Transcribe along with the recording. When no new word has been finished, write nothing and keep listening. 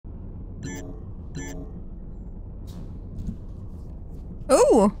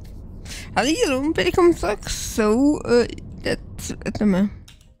Oh! Hallo, willkommen zurück. So, warte mal.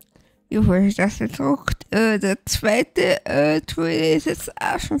 Wie habe ich das gedruckt? Der zweite Trailer ist jetzt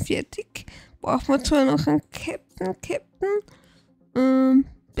auch schon fertig. Braucht man zwar noch einen Captain.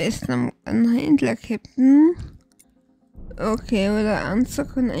 Besten einen Händler-Captain. Okay, aber der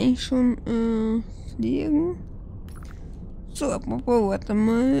Anzug kann eigentlich schon fliegen. So, apropos, warte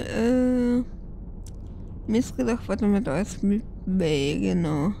mal. Mir ist gedacht, warte mal, da ist mit bei,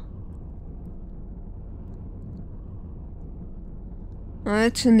 genau.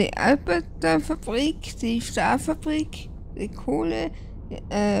 Jetzt schon die Arbeiterfabrik, die Stahlfabrik, die Kohle,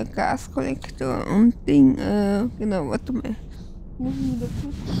 Gaskollektor und Ding, genau, warte mal. Muss ich wieder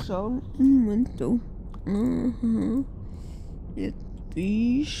kurz schauen. Moment, da. Jetzt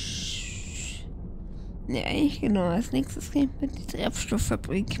bist. Ne, eigentlich genau, als nächstes können wir die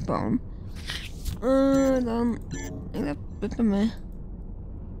Treibstofffabrik bauen. Dann, warte mal.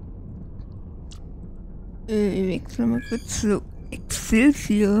 Ich wechsle mal kurz zu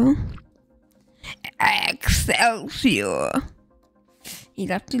Excelsior. Ich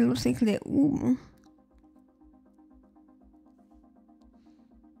glaube, die los ich gleich oben.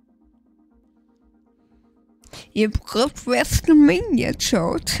 Ich hab grad WrestleMania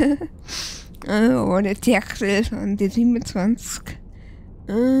geschaut. Aber der Terkel von die 27.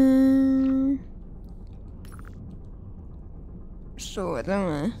 So, warte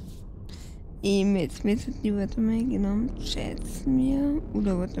mal. Jetzt die, warte mal, genau, schätzt mir.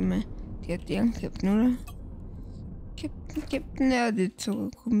 Oder warte mal, die hat die angekippt, oder? Captain, ja, die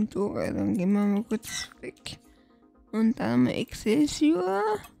zurückkommen durch. Dann gehen wir mal kurz weg. Und dann haben wir Excelsior.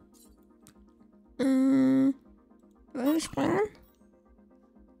 Springen.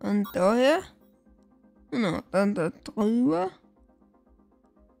 Und daher. Genau, dann da drüber.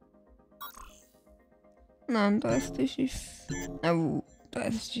 Nein, da ist das Schiff. Oh, da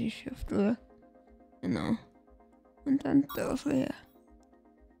ist das Schiff, oder? Genau. Und dann da so her.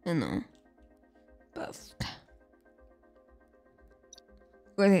 Genau. Passt.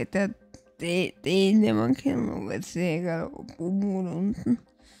 Gut, hätte den nehmen können, aber es ist ja egal, ob oben oder unten.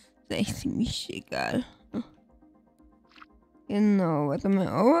 Ist echt ziemlich egal. Genau, warte mal,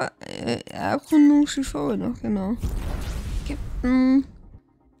 aber Erkundungsschiff auch noch, genau. Captain,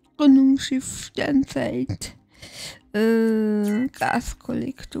 Erkundungsschiff, Sternzeit,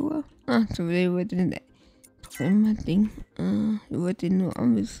 Gaskollektor. Ach, so will ich wollte den Ding, ich wollte ihn nur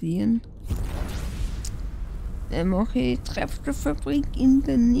anvisieren. Dann mache ich die Treibstofffabrik in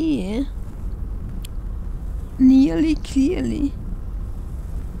der Nähe. Nearly clearly.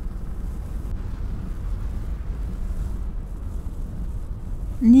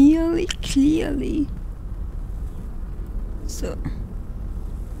 Nearly clearly. So.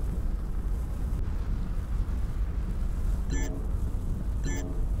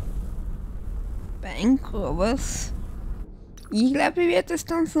 Bankrobbers. Ich glaube, ich werde das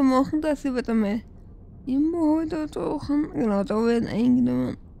dann so machen, dass ich wieder mal immer da drüben, genau, da werden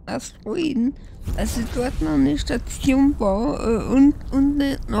eingenommen Asteroiden, dass ich dort noch eine Station baue und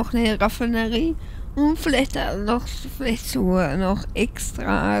noch eine Raffinerie und vielleicht auch noch, vielleicht sogar noch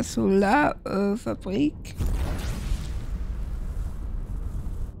extra Solarfabrik.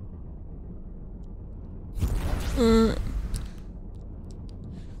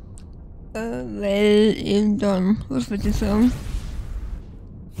 Weil eben dann, was würde ich sagen?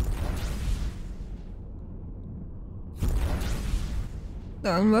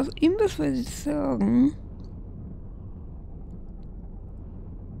 Dann was immer würde ich sagen.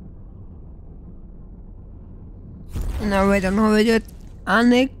 Na, weil dann habe ich dort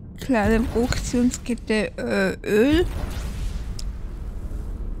eine kleine Produktionskette Öl.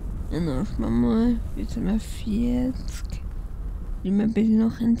 Genau, das machen wir. Jetzt sind wir 40. Gehen wir ein bisschen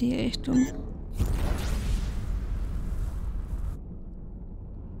noch in die Richtung.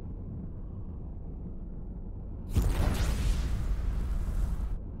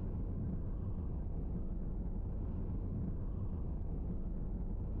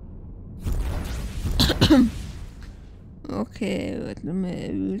 Okay, warte mal,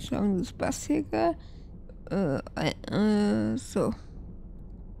 ich will sagen, das passt hier gar. So.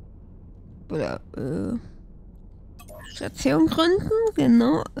 Oder, Station gründen,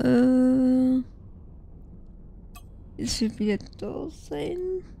 genau, es wird wieder da sein.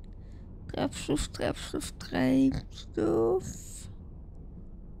 Treibstoff.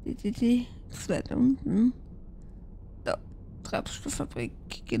 Die ist weiter unten. Da, Treibstofffabrik,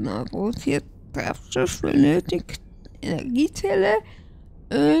 genau, produziert Treibstoff, benötigt Energiezelle,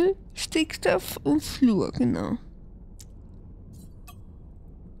 Öl, Stickstoff und Fluor, genau.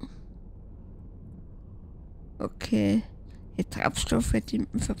 Okay. Die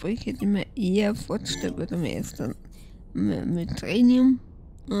Treibstofffabrik hätte ich mir eher vorgestellt, oder mir erst dann mit Trinium,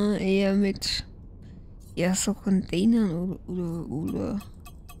 eher mit so Containern oder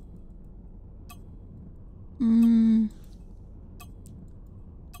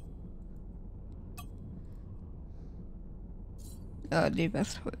ja, die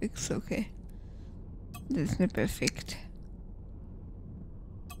was für X, okay. Das ist nicht perfekt.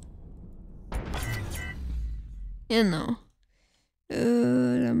 Genau.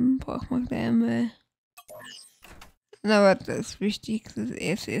 Dann brauchen wir gleich einmal. Na, warte, das Wichtigste.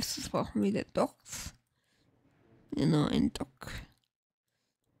 Als erstes brauchen wir wieder Docs. Genau, ein Doc.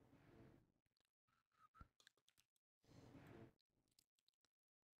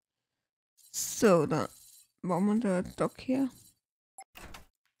 So, dann machen wir da Doc her.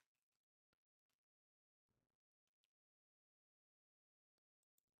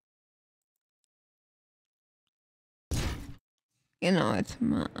 Genau, jetzt haben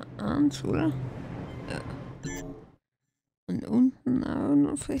wir eins, oder? Ja. Und unten auch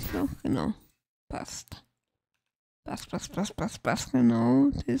noch vielleicht noch, genau. Passt. Passt,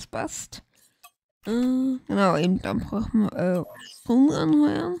 genau, das passt. Genau, eben dann brauchen wir Rum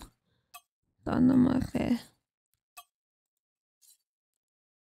anheuern. Dann nochmal gleich.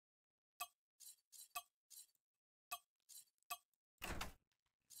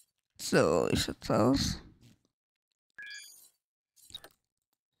 So, wie schaut's aus?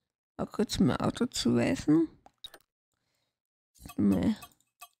 Mal kurz mein Auto zuweisen. Mal.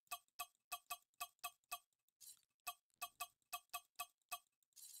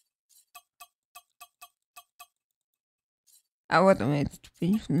 Aber damit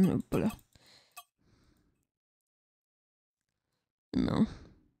bin ich ein Übler. Genau.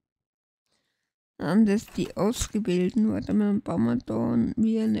 Dann das die Ausgebildeten, warte mal, dann bauen wir da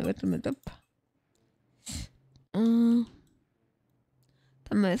wieder eine, warte mal, ab. Dann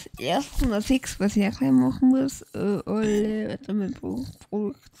mal das erste oder 6, was ich auch gleich machen muss, alle, warte mal,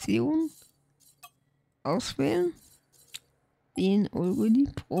 Produktion auswählen. Den Euro die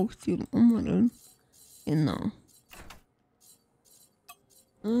Produktion umwandeln. Genau.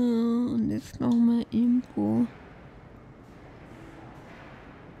 Und jetzt nochmal Info.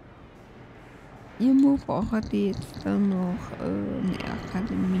 Irgendwo braucht die jetzt dann noch eine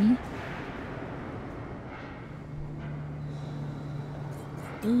Akademie.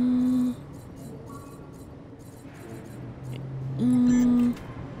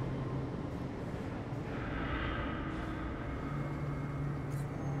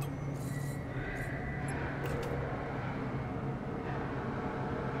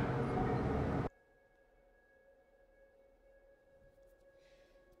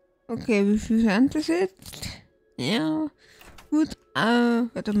 Okay, wie viel sind das jetzt? Ja, gut.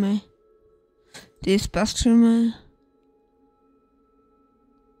 Warte mal. Das passt schon mal.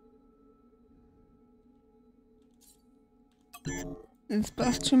 Das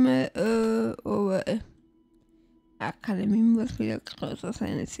passt schon mal, aber Akademie muss wieder größer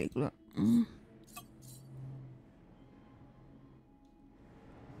sein, ist ja klar.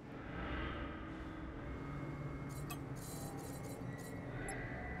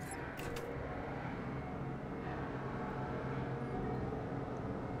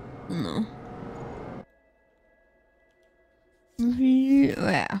 Genau. Wie,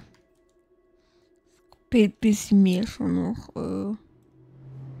 ja. Ein bisschen mehr schon noch,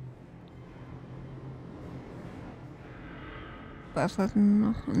 was hat denn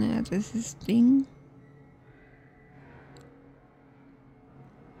noch? Naja, das ist Ding.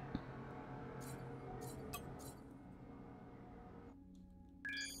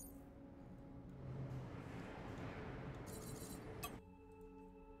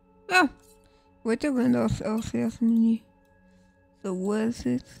 Ja, wollte man das auslassen, Mini. So, wo ist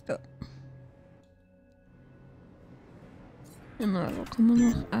jetzt da? Genau, da kann man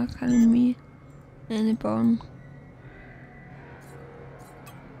noch Akademie einbauen.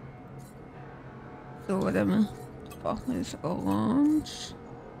 So, warte mal. Da brauchen wir das Orange.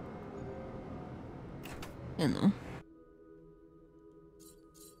 Genau.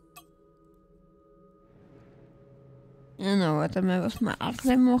 Genau, warte mal, was wir auch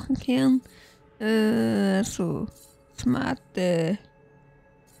gleich machen können. So, Smart-Hülle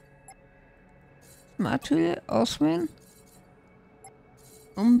auswählen.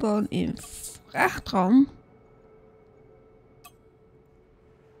 Umbauen im Frachtraum.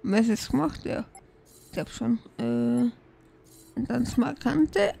 Was ist gemacht? Ja, ich glaube schon. Und dann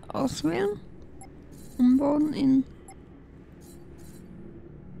Smart-Kante auswählen. Umbauen in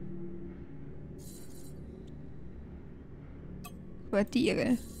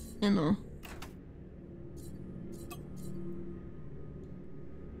Quartiere. Genau.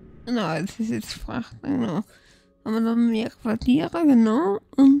 Genau, es ist jetzt Fracht, genau. Haben wir dann mehr Quartiere, genau,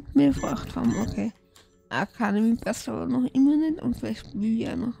 und mehr Frachtfarmen, okay. Akademie passt aber noch immer nicht und vielleicht will ich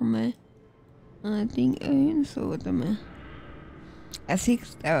ja noch einmal ein Ding erhöhen, so, warte mal.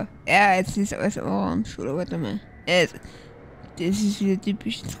 Siehst du, ja, jetzt ist alles orange, oder warte mal. Das ist wieder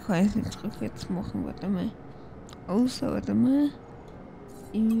typisch, das kann ich nicht rückwärts machen, warte mal. Außer, warte mal.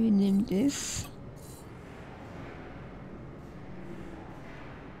 Ich nehme das.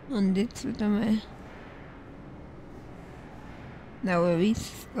 Und jetzt warte mal. Na, aber wie ist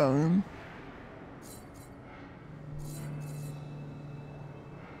es gegangen?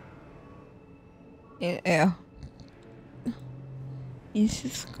 Ja. Ist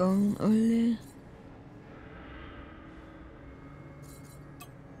es gegangen, alle?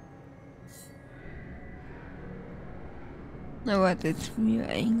 Na, warte, jetzt mir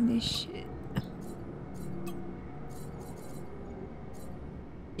eigentlich.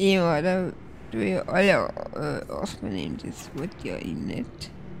 Ja, da wir alle aufnehmen, das wird ja ihm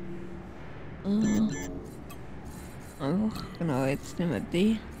nicht. Einfach, genau, jetzt nehmen wir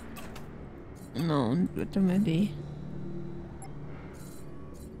die. Genau, und warte mal die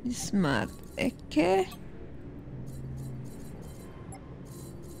Smart-Ecke.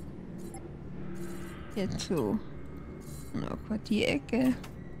 Jetzt so. Noch Quartierecke.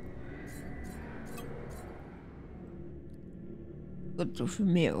 Und so viel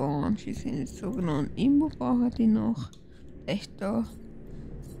mehr Orange sind jetzt so genau. Und irgendwo braucht die noch. Echt da.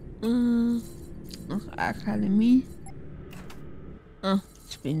 Noch Akademie.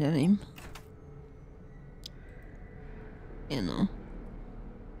 Ich bin daneben. Genau.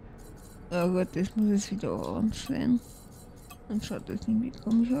 Ja gut, das muss jetzt wieder orange sein. Dann schaut das irgendwie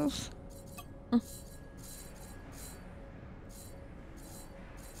komisch aus.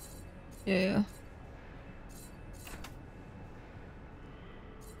 Ja.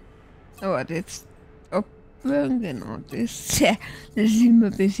 Aber jetzt abwürgen, genau, das ist immer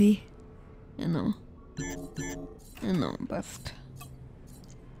ein bisschen. Genau. Genau, passt.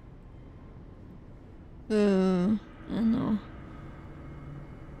 Genau.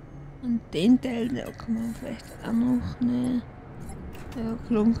 Und den Teil, da kann man vielleicht auch noch eine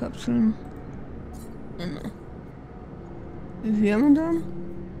Klonkapseln. Genau. Wie viel haben wir dann?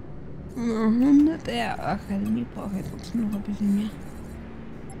 100, ja, Akademie brauche ich trotzdem noch ein bisschen mehr.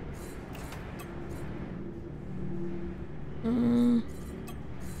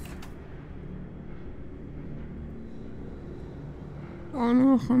 Auch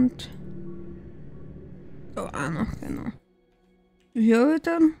noch und da auch noch, genau. Wie viel habe ich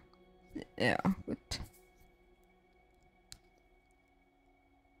dann? Ja, gut.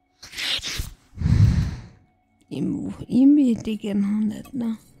 Irgendwie hätte ich gern 100,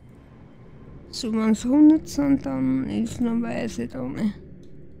 ne? So, wenn es 100 sind, dann ist noch Weise da, ne?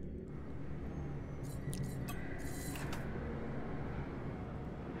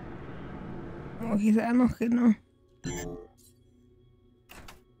 Mach ich es auch noch, genau.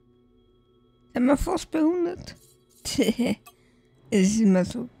 Sind wir fast bei 100? Es ist immer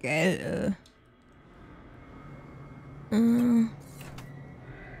so geil,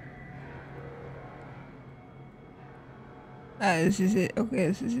 es ist okay,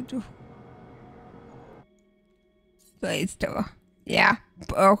 es ist doch. So, jetzt da. Ja,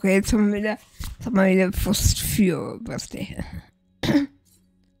 okay, jetzt haben wir wieder fast 4, was der.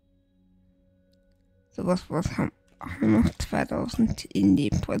 So, was haben wir noch? 2000 in die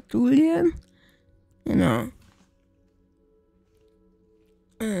Patrouillen. Genau.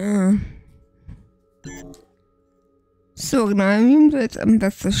 So, genau, wir haben jetzt am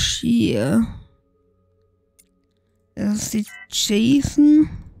Passagier. Das ist die Jason.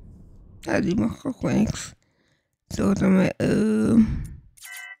 Ja, die macht auch nichts. So, dann mal,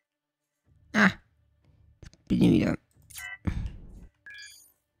 jetzt bin ich wieder.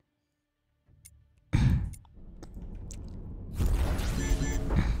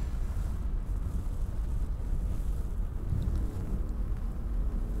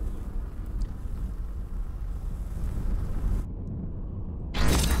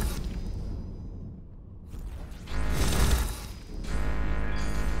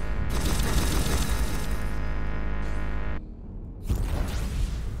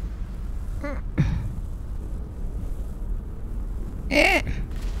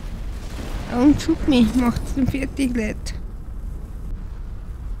 Und schub mich, macht's den fertig, Leute.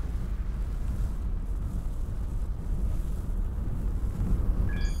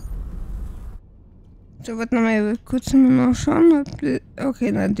 So, warte mal, kurz mal nachschauen.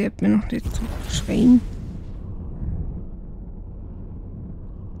 Okay, nein, der hat mir noch nicht zurückgeschrieben.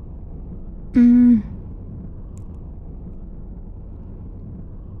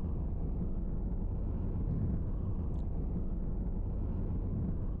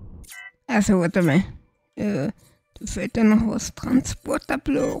 Also, warte mal. Da fehlt ja noch was.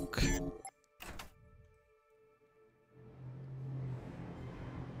 Transporterblock.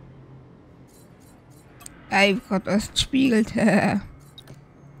 Ah, ich hab grad was gespiegelt.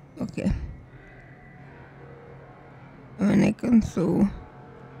 Okay. Aber nicht ganz so.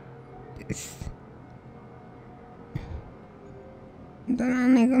 Das. Und dann auch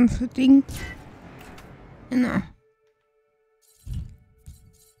nicht ganz so Ding. Genau.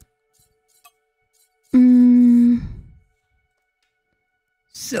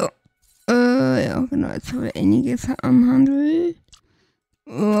 So. Ja, genau. Jetzt habe ich einiges anhandelt.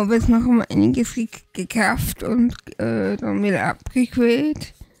 Aber jetzt noch einmal einiges gekauft und dann wieder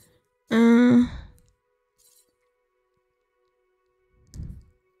abgequält.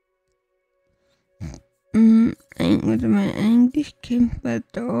 Eigentlich könnte man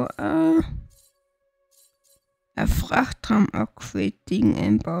da ein Frachtraum-Ding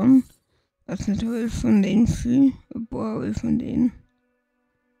einbauen. Was nicht will von denen viel, ein paar will von denen.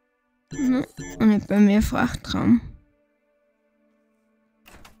 Ja, und nicht bei mir Frachtraum.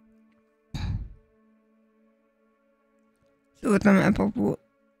 So, dann einfach wo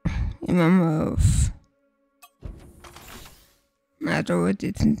immer mal auf. Na, da wird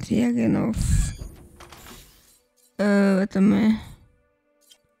jetzt nicht hergehen auf. Warte mal.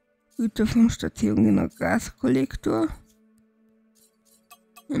 Güter von Station, genau, Gaskollektor.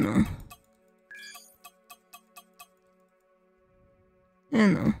 Genau.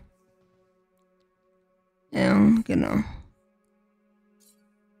 Genau. Ja, genau.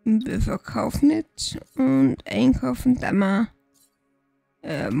 Wir verkaufen jetzt und einkaufen dann mal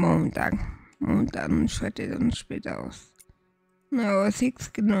momentan. Momentan schaltet dann später aus. Na, aber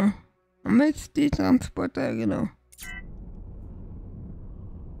 6, genau. Haben wir jetzt die Transporter, genau.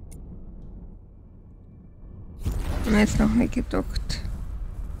 Und jetzt noch nicht gedockt.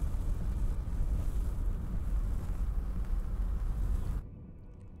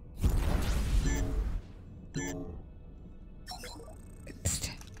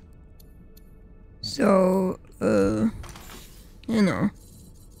 Jetzt. So, genau.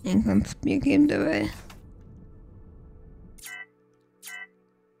 Den kannst du mir geben dabei.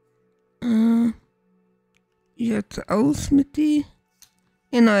 Wie schaut's aus mit die?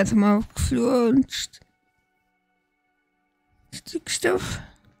 Genau, jetzt mal auf Flur und Stickstoff.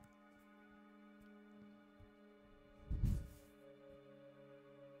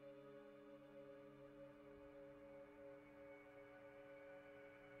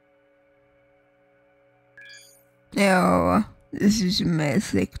 Ja, aber das ist mein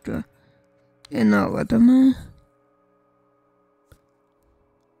Sektor. Genau, warte mal.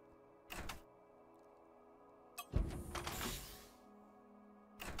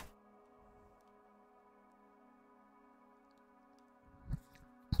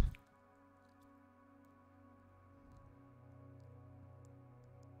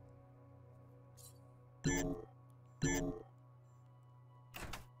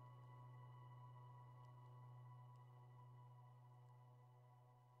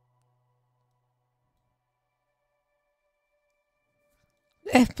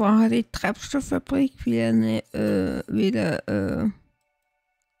 Ich brauche die Treibstofffabrik wieder da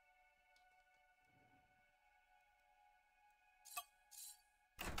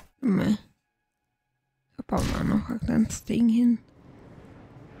bauen wir noch ein kleines Ding hin.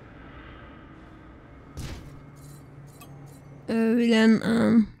 Wieder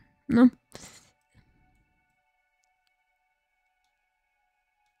ein, ne?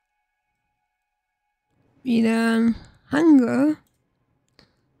 Wieder ein Hangar.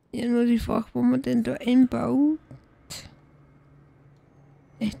 Ja, nur die Frage, wo man den da einbaut.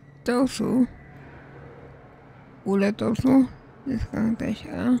 Echt da so. Oder da so. Das kann gleich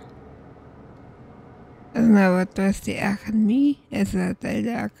auch. Also, aber da ist die Akademie. Also ein Teil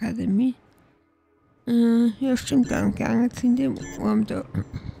der Akademie. Ja, stimmt, dann gegangen sind die Arm da.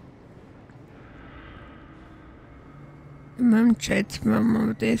 In meinem Chat machen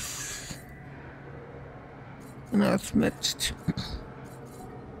wir das. Genau, das matcht.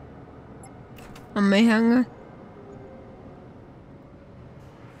 Am Hangar.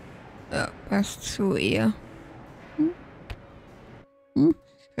 Ja, passt so eher.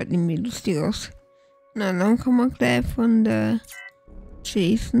 Schaut nicht mehr lustig aus. Na, dann kann man gleich von der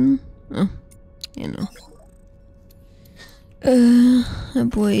Jason. Genau. Ein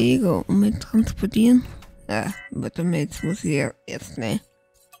paar Jäger mit transportieren. Ja, warte mal, jetzt muss ich ja erst nicht.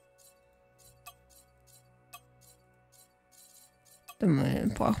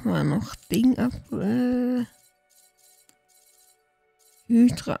 Dann brauchen wir noch Ding ab.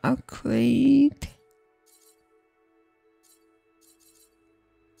 Hydra Upgrade.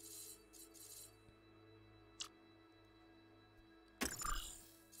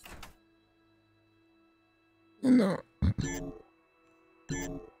 Genau.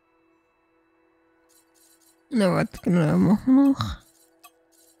 Na, was genau machen wir noch?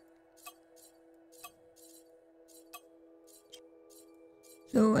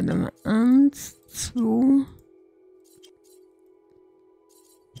 So, warte mal. 1, 2,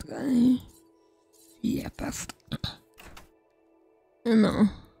 3, 4, passt. Genau.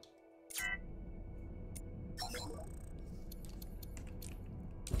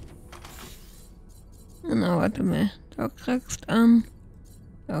 Genau, warte mal. Da kriegst an.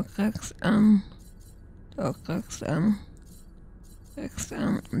 Da kriegst an. Da kriegst an. Kriegst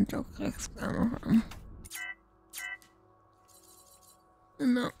an und da kriegst an noch an.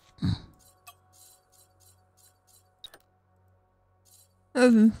 Genau.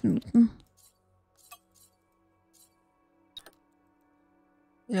 5 Minuten.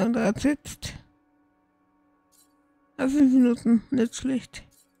 Wie lange da sitzt? 5 Minuten, nicht schlecht.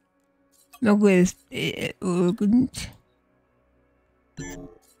 Na gut, ist gut.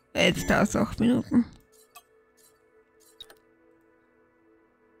 Jetzt da ist 8 Minuten.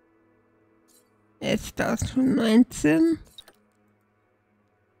 Jetzt da ist schon 19.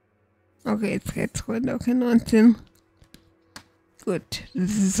 Okay, jetzt geht's runter. Okay, 19. Gut,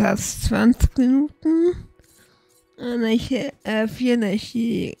 das ist erst 20 Minuten. 4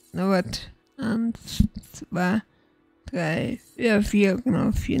 Nächte. Na warte. 1, 2, 3, ja 4,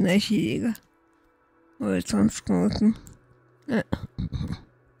 genau, 4 Nächte. Oder 20 Minuten. Ja.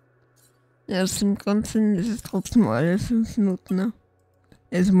 Ja, das im Ganzen ist es trotzdem alle 5 Minuten, ne?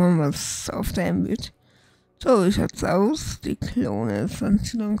 Jetzt mal was auf deinem Bild. So, wie schaut's aus? Die Klone sind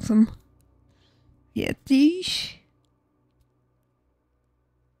schon langsam fertig.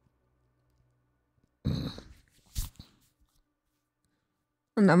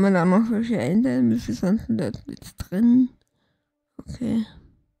 Und dann haben wir da noch welche ändern. Wie viele sind denn da jetzt drin? Okay.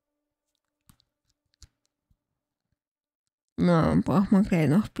 Na, dann braucht man gleich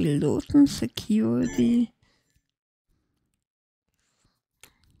noch Piloten, Security.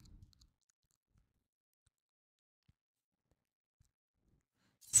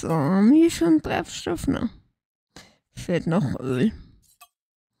 So, haben wir schon Treibstoff noch? Fehlt noch Öl.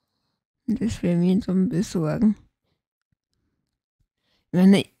 Und das werden wir dann besorgen.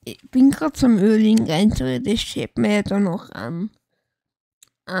 Ich bin gerade zum Öling rein, theoretisch schiebt man ja da noch an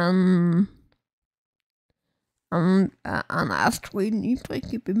Asteroiden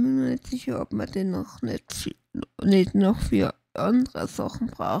übrig. Ich bin mir nicht sicher, ob man den noch nicht noch für andere Sachen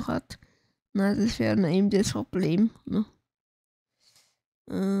braucht. Na, das wäre dann eben das Problem. Ne?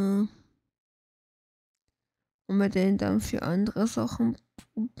 Wenn man den dann für andere Sachen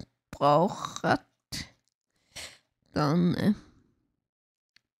braucht, dann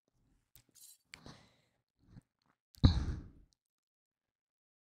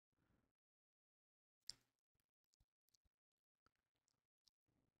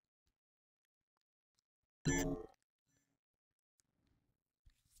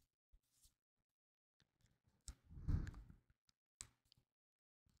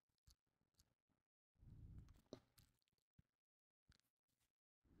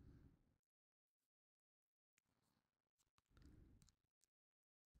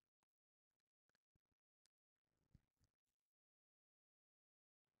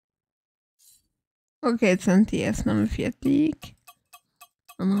okay, jetzt sind die ersten einmal fertig.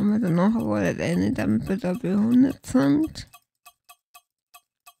 Dann haben wir dann noch eine, damit wir da bei 100 sind.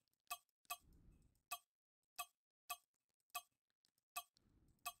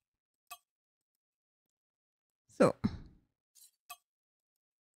 So.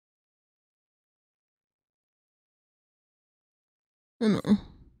 Genau.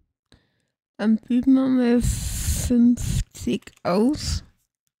 Dann üben wir mal 50 aus.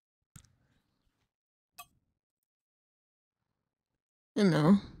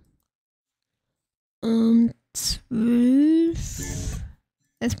 Genau. 12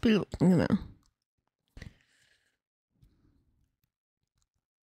 als Piloten, genau.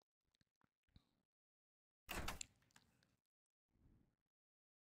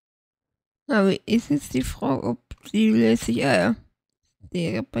 Aber ist jetzt die Frage, ob die löst sich, die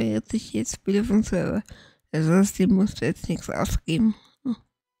repariert sich jetzt wieder von selber. Also die musst du jetzt nichts ausgeben.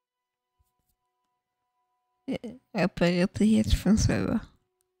 Die repariert sich jetzt von selber.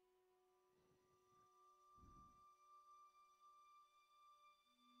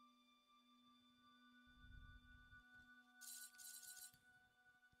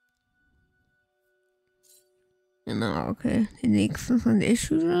 Genau, okay. Die nächsten sind eh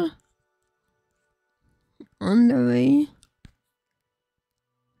schon wieder on the way.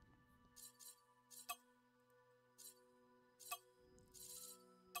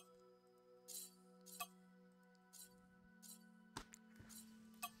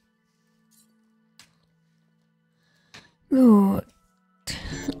 So.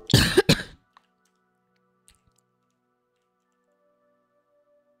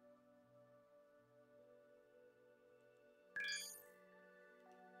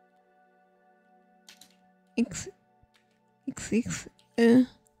 XXL.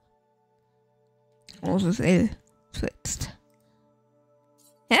 Großes L. Zuletzt.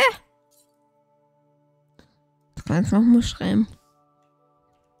 Hä? Du kannst noch mal schreiben.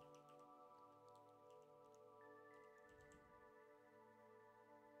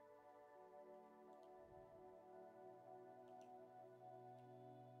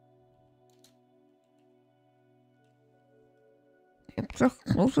 Ich hab doch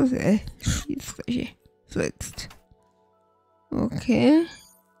großes L. Schließfläche. Zuletzt. Okay.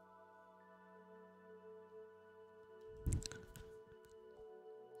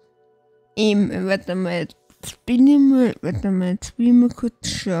 Eben, warte mal, jetzt will ich mal kurz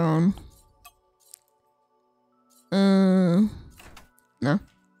schauen. Warte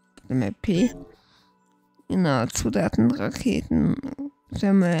mal, P. Genau, Zutaten, Raketen.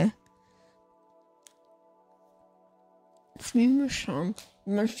 Sag mal. Jetzt will ich mal schauen.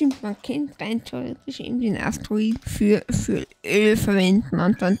 Man stimmt, man kann rein theoretisch eben den Asteroid für Öl verwenden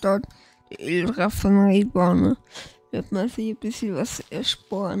und dann dort die Ölraffinerie bauen. Ne? Wird man sich ein bisschen was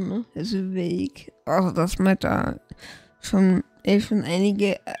ersparen, ne? Also Weg. Also dass wir da schon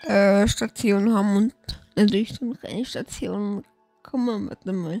einige Stationen haben und natürlich dann keine Stationen kommen.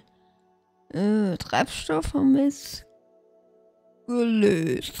 Warte mal. Treibstoff haben wir jetzt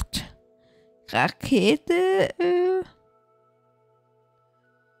gelöst. Rakete,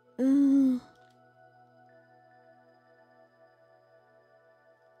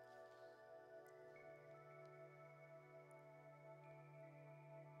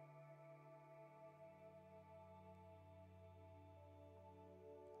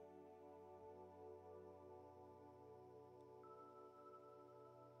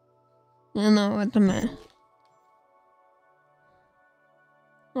 genau, warte mal.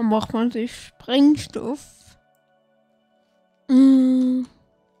 Dann braucht man sich Sprengstoff.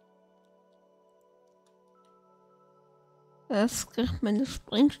 Das kriegt man eine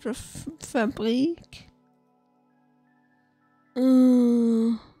Sprengstofffabrik.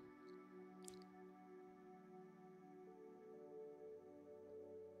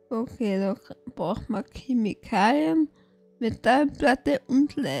 Okay, da braucht man Chemikalien, Metallplatte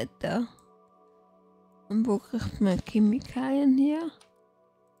und Leiter. Und wo kriegt man Chemikalien her?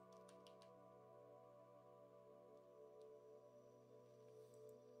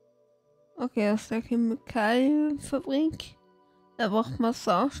 Okay, aus der Chemikalienfabrik. Da braucht man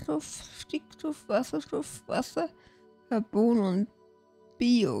Sauerstoff, Stickstoff, Wasserstoff, Wasser, Carbon und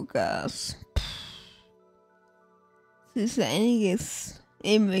Biogas. Das ist einiges.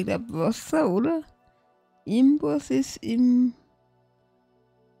 Eben wegen der Wasser, oder? Irgendwas ist im...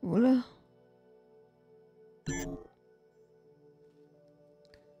 Oder?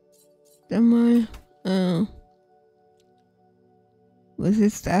 Dann mal... was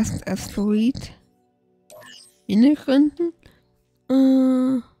ist das? Asteroid? Hintergründen?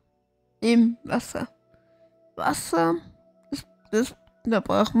 Im Wasser. Wasser, da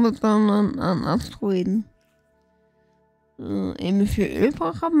brauchen wir dann an Asteroiden. Eben für Öl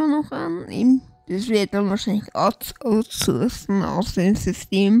brauchen wir noch an. Eben, das wird dann wahrscheinlich outsourcen aus dem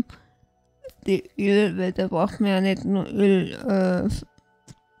System. Die Öl, weil da braucht man ja nicht nur Öl,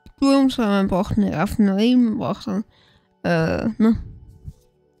 sondern man braucht eine Raffinerie, man braucht dann,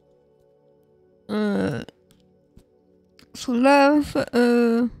 Solar,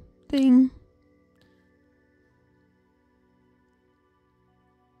 Ding.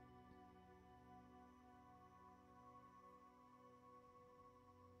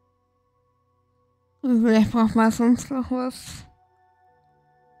 Und vielleicht braucht man sonst noch was.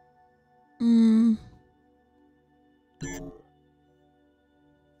 Eben,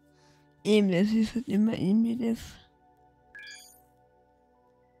 das ist halt immer irgendwie das.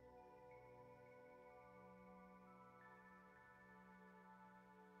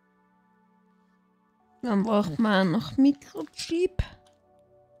 Dann braucht man noch Mikrochip.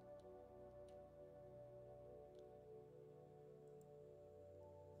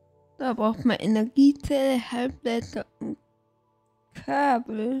 Da braucht man Energiezelle, Halbleiter und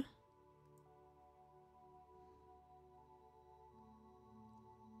Kabel.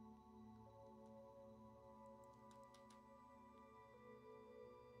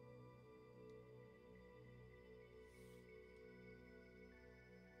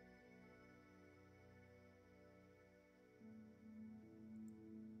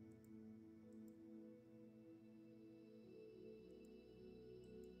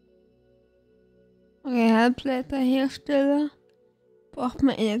 Halbleiterhersteller. Braucht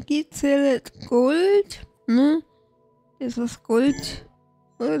man Energiezelle, Gold, ne? Das ist Gold.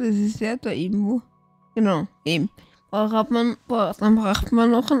 Oh, das ist ja da irgendwo. Genau, eben. Dann braucht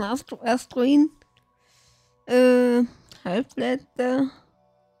man noch einen Asteroiden. Halbleiter.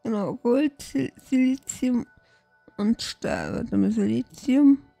 Genau, Gold, Silizium und Stahl. Warte mal,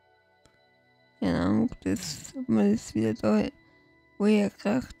 Silizium. Keine Ahnung, ob man das wieder da woher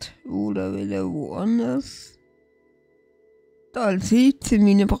kriegt oder wieder woanders. Da als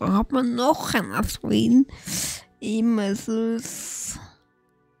Siliziummine braucht man noch einen Asteroiden. Eben, also das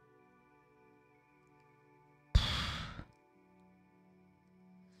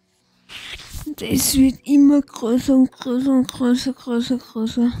wird immer größer und größer und größer.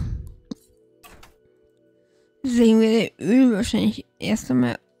 Deswegen werde ich Öl wahrscheinlich erst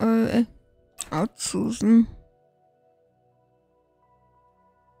einmal outsourcen.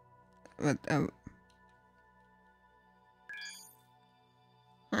 Warte,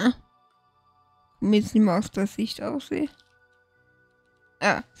 komm jetzt nicht mehr aus der Sicht aussehe.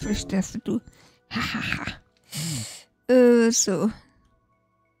 Ah, verstehst du. Hahaha. So.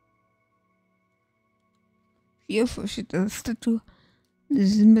 Hier versteht das Tattoo. Das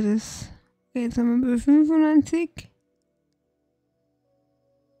ist immer das. Okay, jetzt haben wir bei 95.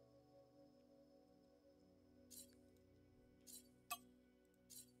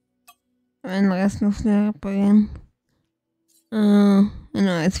 Den Rest noch schnell reparieren.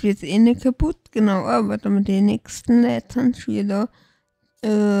 Genau, jetzt wird es eh nicht kaputt. Genau, aber damit die nächsten Leitern schon wieder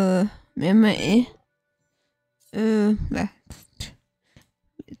wenn wir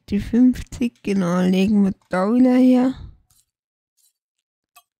die 50, genau, legen wir da wieder her.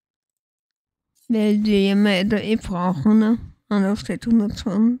 Weil die wir da eh brauchen, ne? Und da steht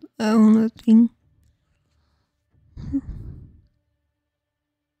 120, 100 Ding.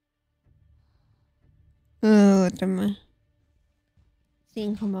 Warte mal.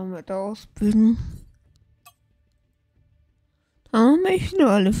 Den kann man mal da ausbilden. Da haben wir wieder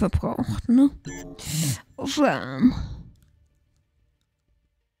alle verbraucht, ne? Aufwärmen.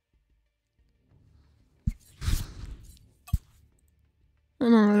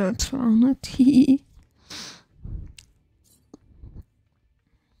 Dann haben wir da 200 T.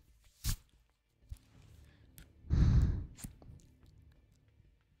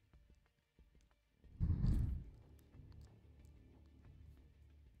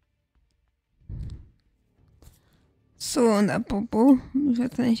 So, und apropos, wie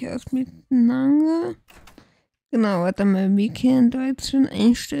schaut es eigentlich aus mit Lange? Genau, warte mal, wir können da jetzt schon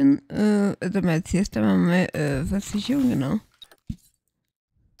einstellen. Warte mal, jetzt erst einmal Versicherung, genau.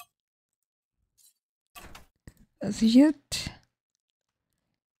 Versichert.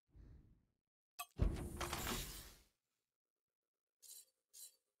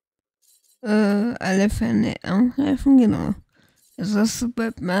 Alle Fälle angreifen, genau. Also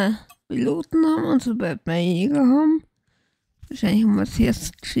sobald wir Piloten haben und sobald wir Jäger haben, wahrscheinlich haben wir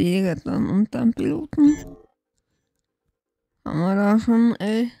zuerst Jäger dann und dann Piloten, haben wir da schon,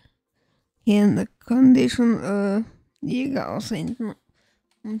 hier, da können die schon Jäger aussenden,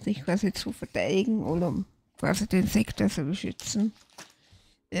 um sich quasi zu verteidigen oder um quasi den Sektor zu beschützen.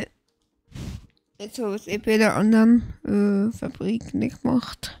 Jetzt habe ich es eh bei der anderen Fabrik nicht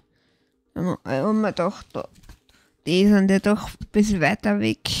gemacht. Dann haben wir gedacht, die sind ja doch ein bisschen weiter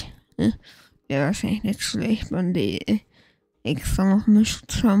weg. Ne? Wäre wahrscheinlich nicht schlecht, wenn die extra noch einen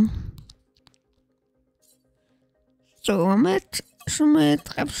Schutz haben. So, haben wir jetzt schon mal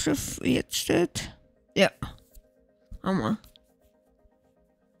Treibstoff jetzt steht? Ja, haben wir.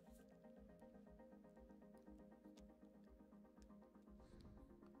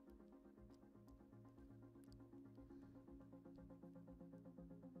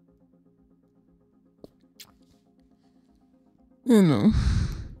 Genau.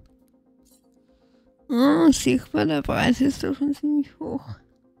 Sichtbar, der Preis ist doch schon ziemlich hoch.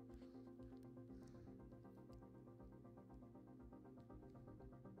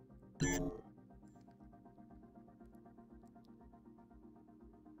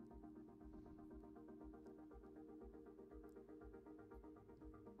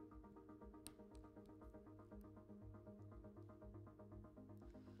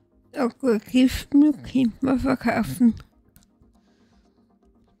 Ja gut, Giftmüll könnte man verkaufen.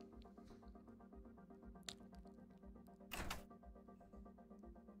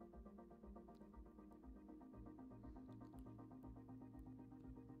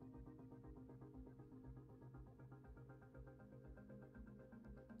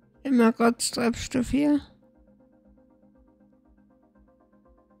 Immer gerade Treibstoff hier.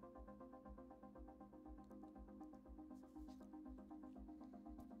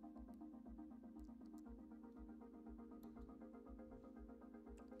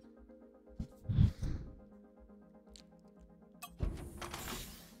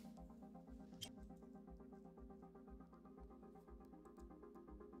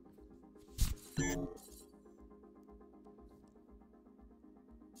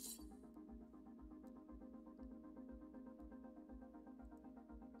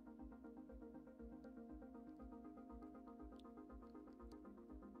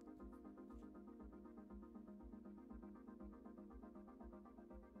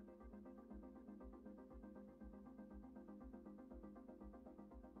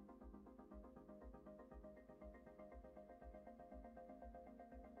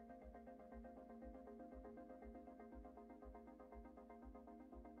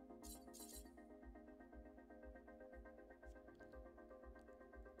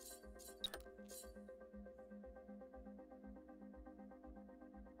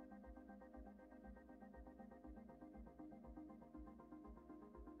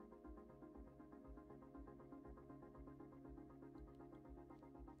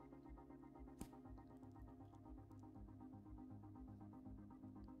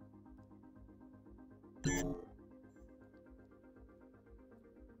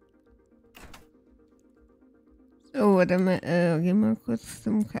 So, warte mal, gehen wir kurz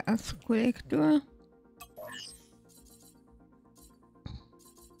zum Chaos-Kollektor.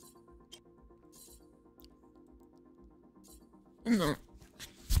 Genau.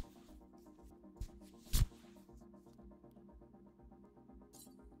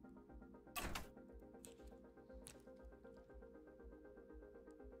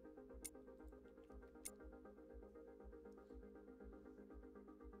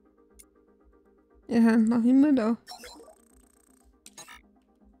 Wir sind noch immer da.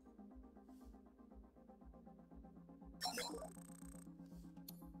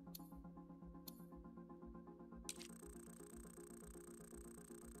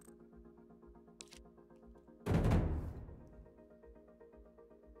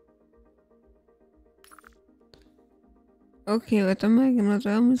 Okay, warte mal, genau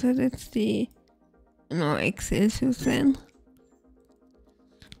da muss halt jetzt die Excelsior sein.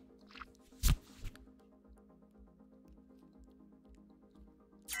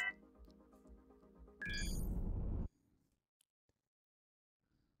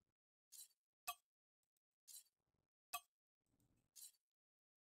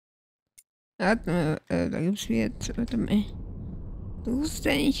 Warte mal, da gibt's jetzt, warte mal. Du hast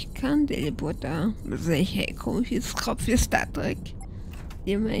eigentlich keinen Teleporter. Das ist echt ein komisches Kopf für Star Trek.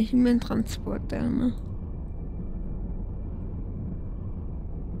 Die haben eigentlich immer einen Transporter, ne?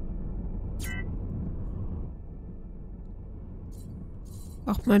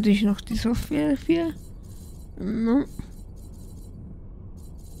 Braucht man natürlich noch die Software dafür? No.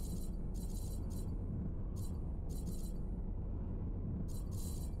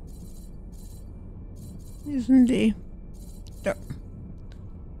 Wie sind die? Da.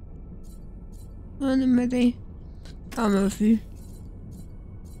 Ah, nimm mal die. Haben wir viel.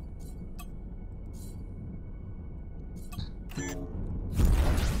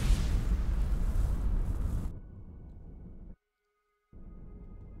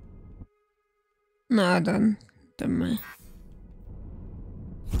 Na dann mal.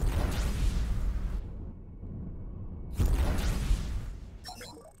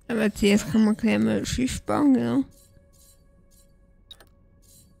 Aber zuerst kann man gleich mal ein Schiff bauen, genau.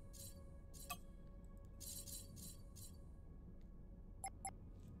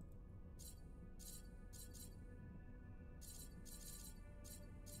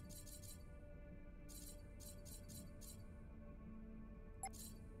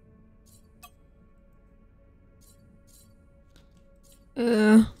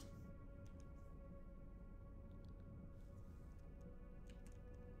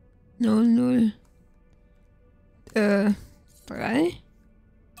 Null, 3.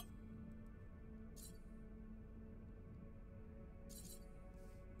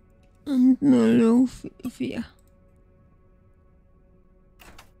 Und 004.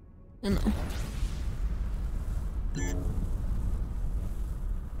 Genau.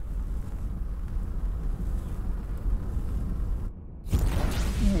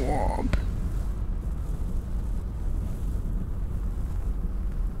 Warp.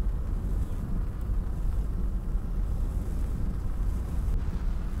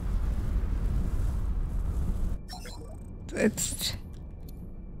 Jetzt.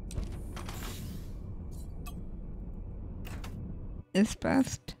 Es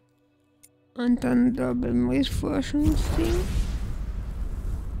passt. Und dann da beim Forschungsding.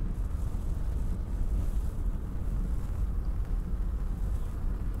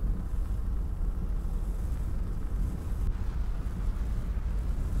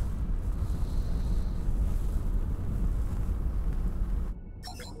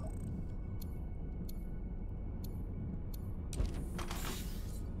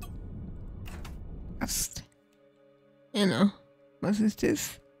 Genau. Was ist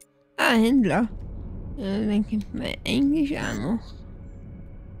das? Ah, Händler. Ja, den kennt man eigentlich auch noch.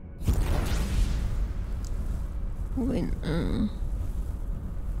 Wohin?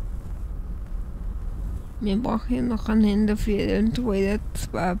 Wir brauchen ja noch einen Händler für den Trader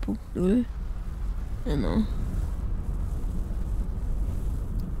 2.0. Genau.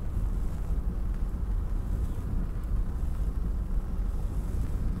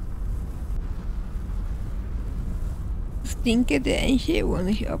 Das Ding geht ja eigentlich eh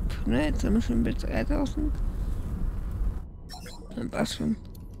ordentlich ab. Ne? Jetzt sind wir schon bei 3000. Dann passt schon.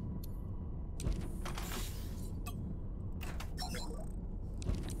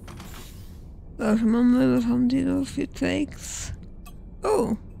 Da schauen wir mal, was haben die da für Zeugs?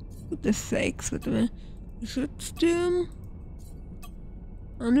 Oh, gutes Zeugs, warte mal. Schutztürm.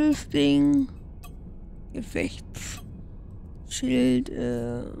 Handelsding. Gefechtsschild,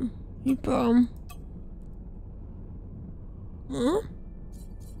 Hyperarm. Hm?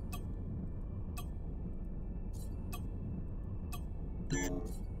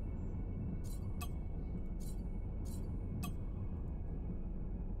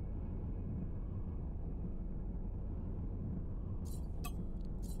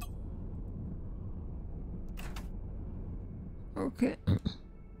 Okay.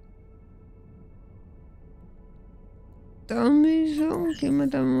 Dann würde ich sagen, gehen wir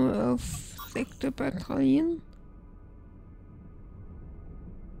dann mal auf Sektor patrouillieren.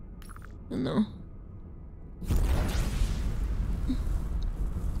 Genau.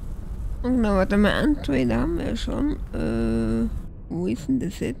 Und genau, warte mal, einen Trailer haben wir ja schon. Wo ist denn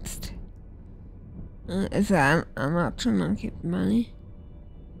das jetzt? Also, einer hat schon einen Captain Money.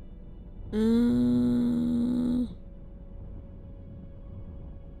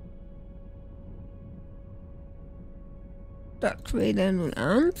 Der Trailer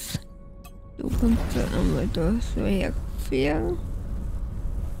 01. Du kannst einmal da so herfähren.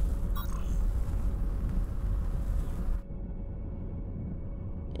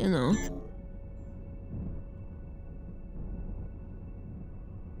 Genau.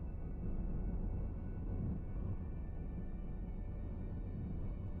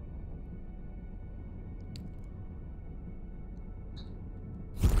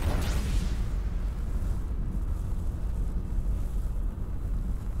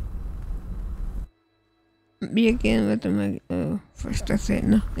 Wir gehen, warte mal, fast das ja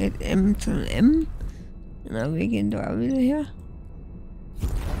noch nicht M zu M. Genau, wir gehen da auch wieder her.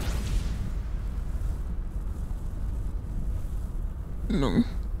 No.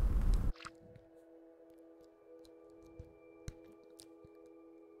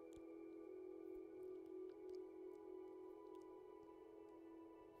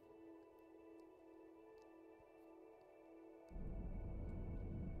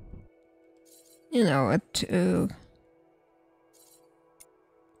 Genau,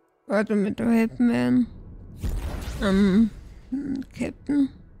 warte mit der helfen werden. Captain.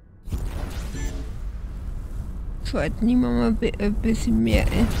 Sollten die mal ein bisschen mehr,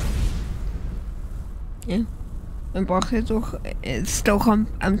 ja. Man braucht ja doch jetzt doch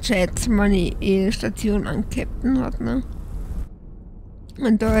am Chat mal eine Station an Captain hat, ne?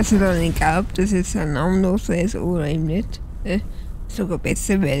 Und da ist es dann egal, ob das jetzt ein namenloser ist oder eben nicht. Sogar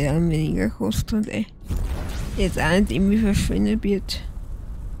besser, weil er dann weniger kostet und jetzt auch nicht irgendwie verschwendet wird.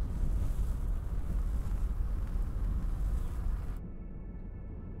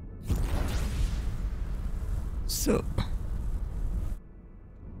 So.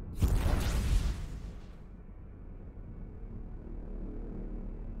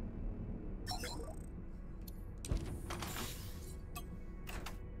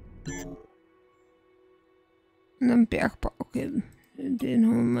 Und dann Bergbau, okay. Den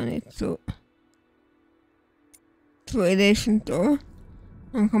haben wir nicht so. Trader ist schon da.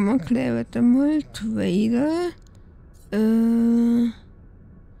 Dann kann man gleich weiter mal Trader.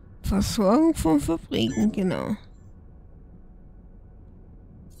 Versorgung von Fabriken, genau.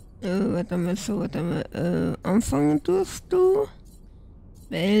 Warte mal so, warte mal. Anfangen tust du.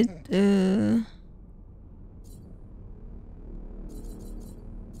 Welt,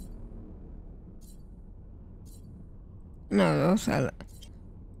 na, das alle.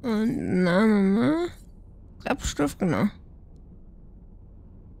 Und na. Treibstoff, genau.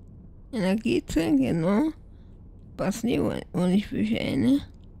 Energiezellen, genau. Passt nicht ohne Bücher eine.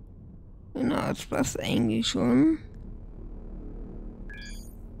 Genau, das passt eigentlich schon.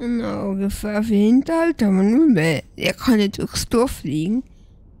 Genau, Gefahr für Hinterhalt haben wir nun, weil er kann nicht durchs Dorf fliegen.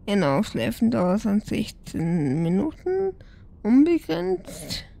 Genau, Schleifen dauert an 16 Minuten.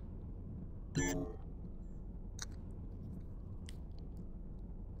 Unbegrenzt.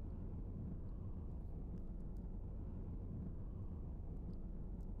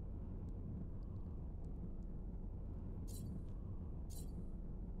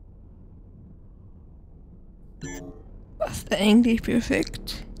 Passt eigentlich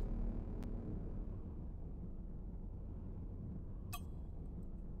perfekt.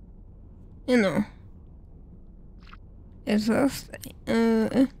 Genau. Jetzt heißt,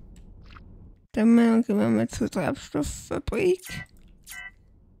 dann gehen wir mal zur Treibstofffabrik.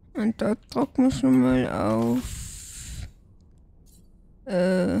 Und dort drucken wir schon mal auf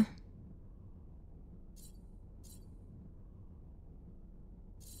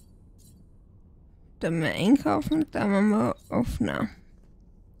dann mal einkaufen, dann machen wir Aufnahme.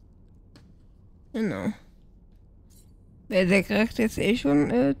 Genau. Weil der kriegt jetzt eh schon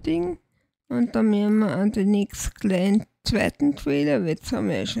Ding. Und dann machen wir an den nächsten kleinen zweiten Trailer, jetzt haben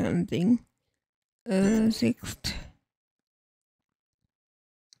wir ja schon ein Ding. Siehst.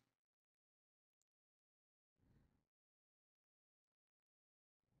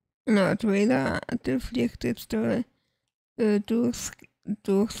 Genau, Trailer, der fliegt jetzt da durchs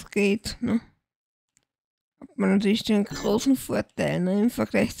Gate, ne? Hat man natürlich den großen Vorteil, ne, im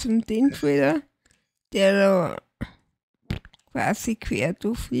Vergleich zum den Trailer, der da quasi quer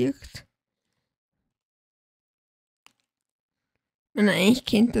durchfliegt. Und eigentlich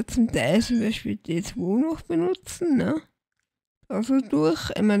könnte er zum Teil zum Beispiel D2 noch benutzen, ne? Also durch,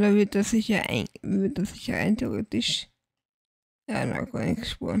 ich meine, da wird er sicher rein theoretisch. Ja, na, gar nicht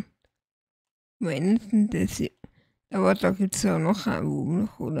gesprochen. Meinen das. Aber da gibt es auch noch einen Wurm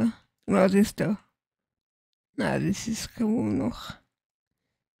noch, oder? Genau, das da. Nein, das ist kein Wurm noch.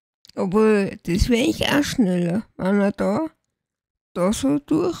 Aber das wäre ich auch schneller, wenn er da so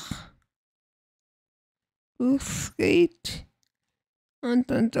durchs geht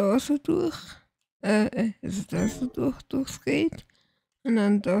und dann da so also da so durchs geht und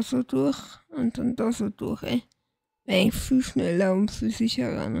dann da so durch und dann da so durch, Wäre eigentlich viel schneller und viel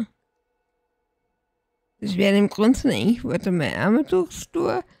sicherer, ne? Das wäre im Grunde eigentlich, warte mal, einmal durchs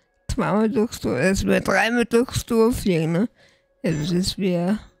Tor, zweimal durchs Tor, das wäre dreimal durchs Tor fliegen, ne? Also das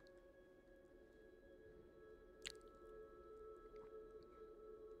wäre.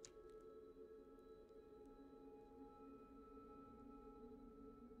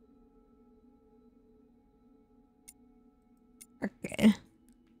 Okay.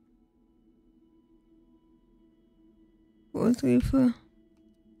 Vortreffer.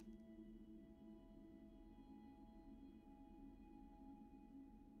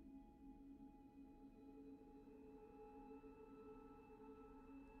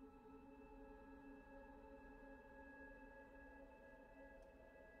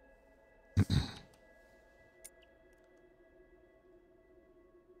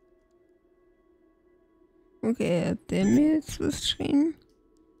 Okay, hat der mir jetzt was geschrieben?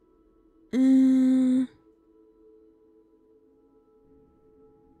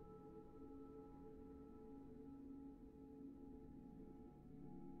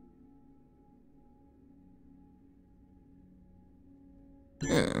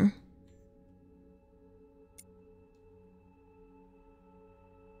 Ja.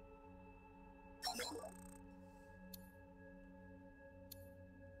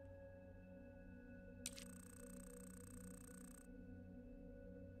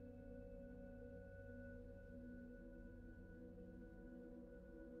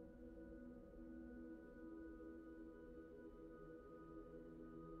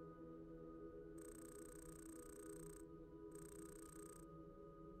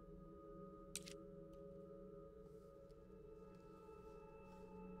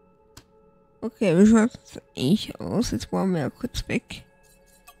 Okay, wie schaut es eigentlich aus? Jetzt waren wir ja kurz weg.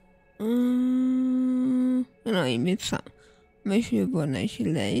 Genau, ich jetzt möchte über neue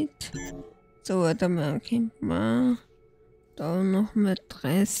Leute. So, warte mal, kennt man da noch mit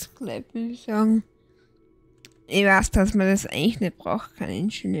 30 Leute, würde ich sagen. Ich weiß, dass man das eigentlich nicht braucht, keine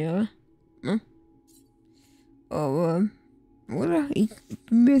Ingenieure. Ne? Aber, oder? Ich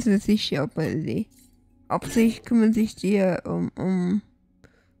bin mir nicht sicher, ob man die. Hauptsächlich kümmern sich die ja um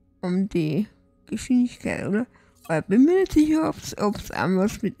die Geschwindigkeit, oder? Aber ich bin mir nicht sicher, ob's auch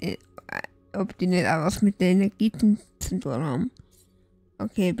was mit, ob die nicht auch was mit der Energie zu tun haben.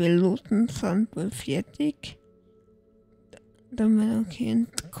 Okay, Piloten sind wohl fertig. Dann wäre okay,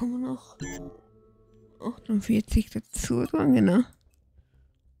 und kommen noch 48 dazu dran, genau.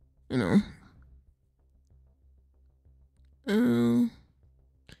 Genau.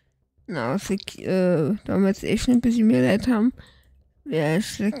 Genau, da wir jetzt eh schon ein bisschen mehr Leute haben, wäre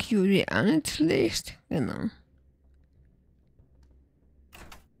Security auch nicht schlecht. Genau.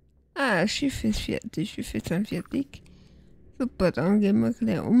 Schiff ist fertig, Schiffe sind fertig. Super, dann gehen wir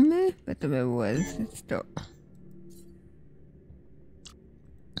gleich um. Warte mal, wo ist das jetzt da?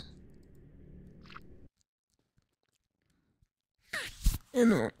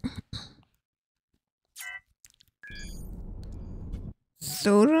 Genau.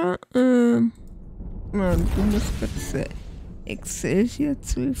 So, oder? Na, du musst kurz Excelsior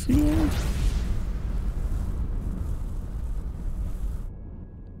zufliegen.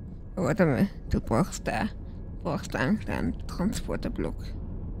 Aber warte mal, du brauchst einen kleinen Transporterblock.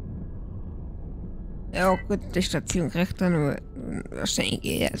 Ja gut, die Station kriegt dann aber wahrscheinlich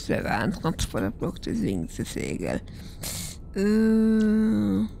eher selber einen Transporterblock, deswegen ist es sehr egal.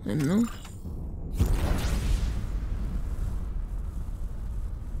 Genau.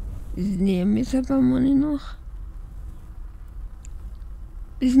 Ist neben mir aber Money noch.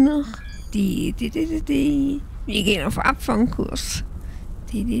 Ist noch die. Wir gehen auf Abfangkurs.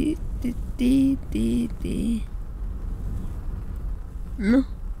 No.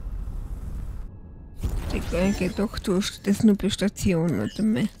 Ich denke doch, du hast das nur bei Station, oder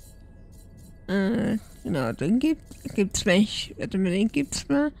mehr. Genau, dann gibt's welch, warte mal, den gibt's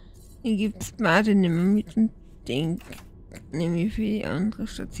mal den nehmen wir mit und den nehme ich für die andere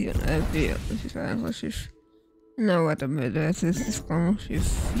Station, für das andere Schiff. Na, warte mal, das ist das Raumschiff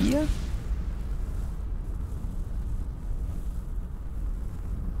 4.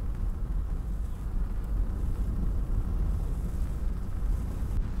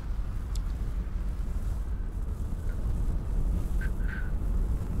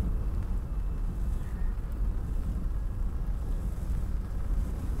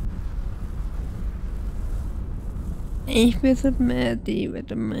 Ich weiß nicht mehr,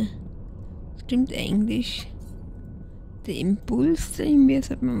 warte mal. Stimmt eigentlich. Der Impuls, den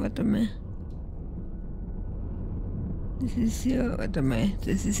weiß nicht mehr, warte mal. Das ist ja, warte mal,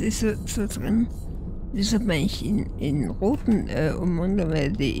 das ist so drin. Das hat man eigentlich in roten umwandelt,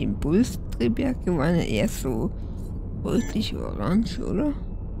 weil die Impulstriebwerke waren ja eher so rötlich-orange, oder?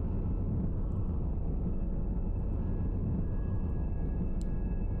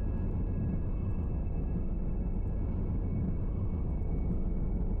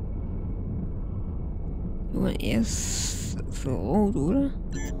 Die waren eher so rot, oder?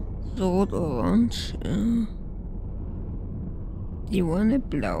 So rot-orange. Die waren nicht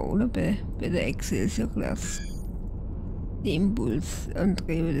blau, oder? Bei der Excelsior-Klasse. Die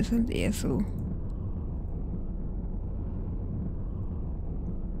Impulsantriebe, das sind eher so.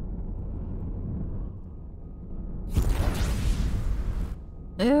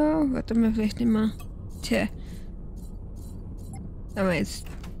 Ja, warte mal, vielleicht nicht mehr. Tja. Aber jetzt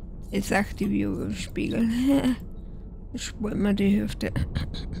aktiviere ich den Spiegel. Jetzt sparen wir die Hälfte.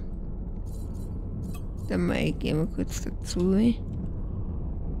 Dann gehen wir kurz dazu.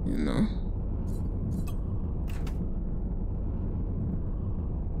 Genau.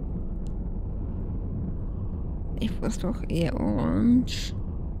 Ich weiß doch eher orange.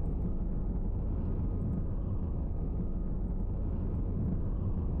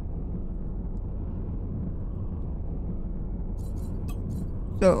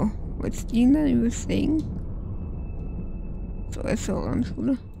 So, was die dann übersehen? So ist orange,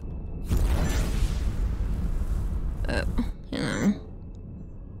 oder? Genau.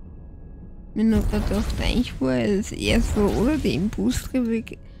 Mir noch gedacht, eigentlich war es eher so, oder? Die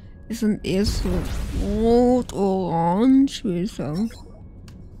Impulstriebe sind eher so rot-orange, würde ich sagen.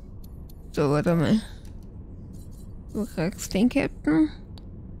 So, warte mal. Du kriegst den Captain.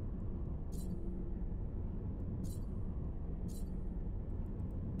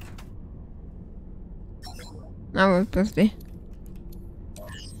 Aber passt nicht.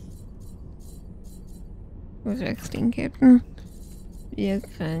 Du kriegst den Captain. Wir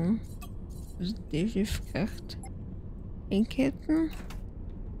kriegen die Schiffkraft. Den Captain.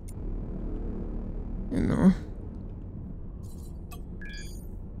 Genau.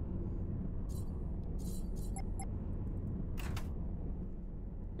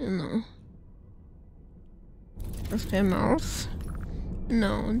 Genau. Das stellen wir aus.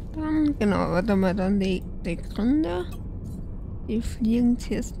 Genau, und dann, genau, warte mal, dann die Gründer. Die fliegen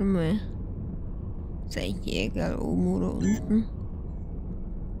zuerst einmal. Ist eigentlich egal, oben oder unten.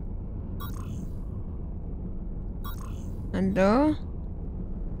 Und da.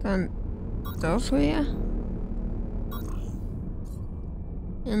 Dann da vorher.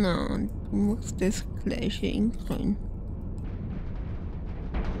 Genau, und du machst das gleiche in grün.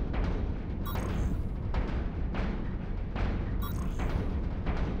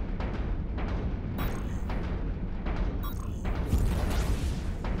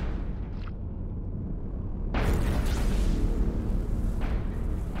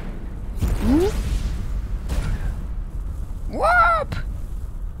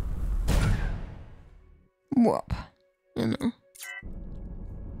 Warp. Genau.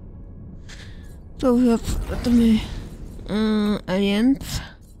 So, jetzt, warte mal. Allianz.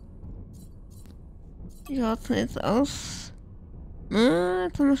 Wie schaut's denn jetzt aus? Ah,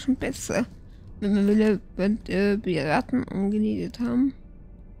 jetzt haben wir schon besser. Wenn wir wieder Piraten angenietet haben.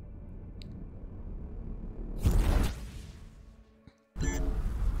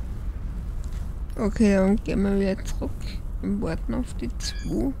 Okay, dann gehen wir wieder zurück und warten auf die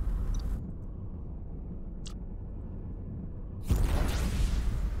 2.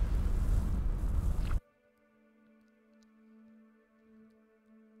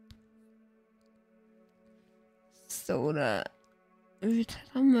 So, da. Wie viel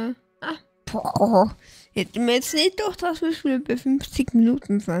Zeit haben wir? Ah, boah. Hätte mir jetzt nicht gedacht, dass wir schon bei 50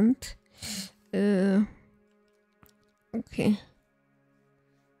 Minuten sind. Okay.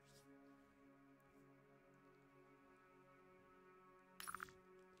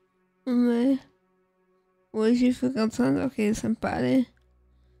 Wo ist die für ganz anders? Okay, das sind beide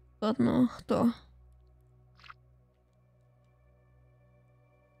gerade noch da.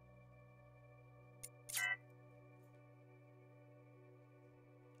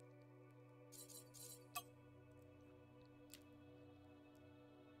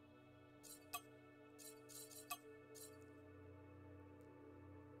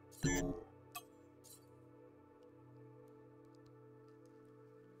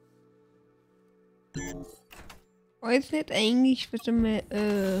 Weiß nicht eigentlich, bitte mal,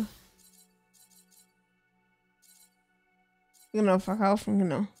 genau, verkaufen,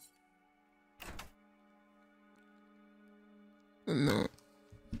 genau. Genau.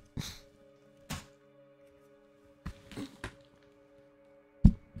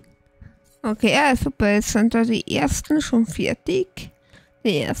 Okay, ja, super, jetzt sind da die ersten schon fertig.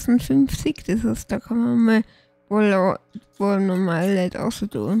 Die ersten 50, das heißt, da kann man mal wohl normal Leute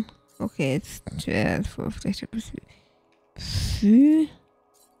auszutun. Okay, jetzt wäre vielleicht ein bisschen viel.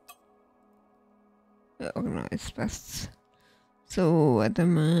 Ja, genau, jetzt passt's. So, warte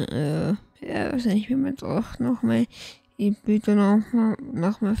mal, ja, wahrscheinlich will man jetzt auch nochmal, ich biete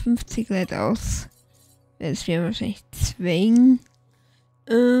nochmal 50 Leute aus. Das wäre wahrscheinlich zwingen.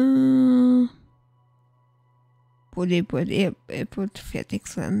 Wo die fertig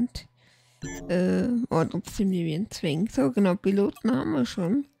sind. Aber trotzdem, die werden zwingen. So, genau, Piloten haben wir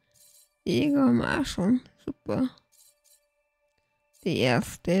schon. Jäger haben wir auch schon. Super. Die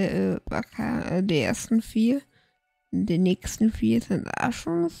erste, die ersten 4. Die nächsten 4 sind auch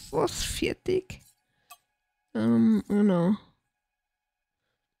schon fast fertig. Genau.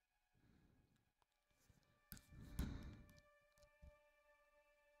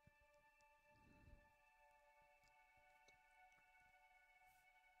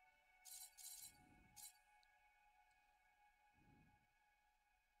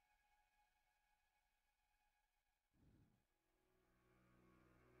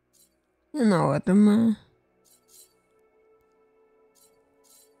 Genau, warte mal.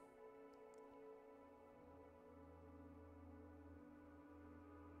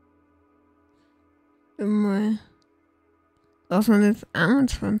 Mal. Da sind jetzt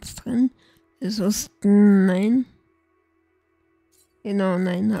 21 drin. Das ist 9. Genau,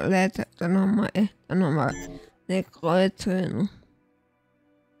 9 Leute. Dann haben wir eine Kreuzung.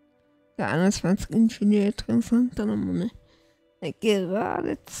 Da 21 Ingenieure drin sind, dann haben wir eine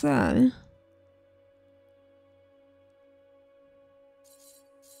gerade Zahl.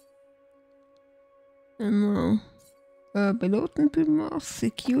 Genau. Piloten bilden wir aus,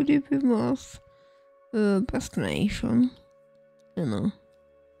 Security bilden wir aus. Passt mir eigentlich schon. Genau.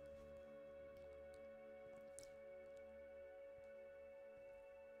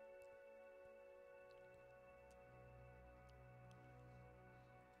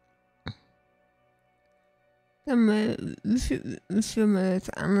 Dann mal, wie viel wir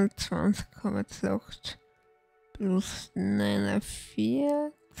jetzt 21 haben wir gesagt. Plus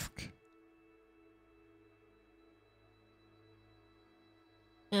 49.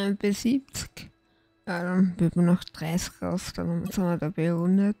 Bis 70. Ja, dann bilden wir noch 30 raus, dann sind wir da bei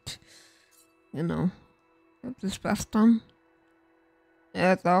 100. Genau. Ich glaube, das passt dann.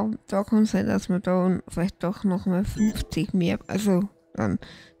 Ja, da kann es sein, dass wir da vielleicht doch noch mal 50 mehr, also dann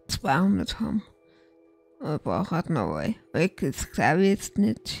 200 haben. Aber braucht halt noch weil das glaube ich jetzt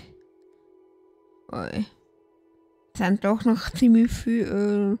nicht. Weil sind doch noch ziemlich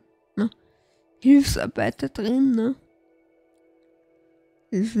viel Hilfsarbeiter drin, ne?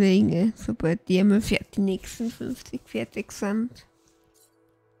 Deswegen, sobald die nächsten 50 fertig sind,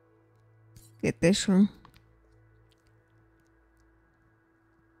 geht das schon.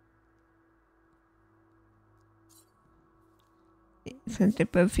 Sind die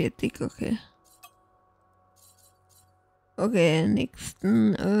bald fertig, okay. Okay,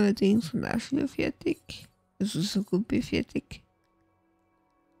 nächsten Dings sind auch schon fertig. Also so gut wie fertig.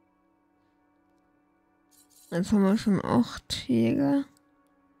 Jetzt haben wir schon 8 Jäger.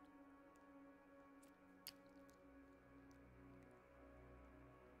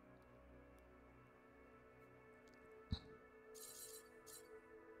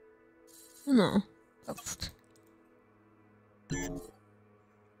 Genau, passt.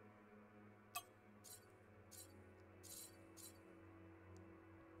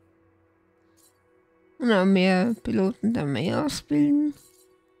 Genau, mehr Piloten der mehr ausbilden.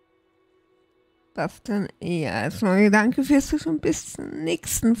 Passt dann eher. Also danke fürs Zuschauen, bis zur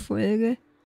nächsten Folge.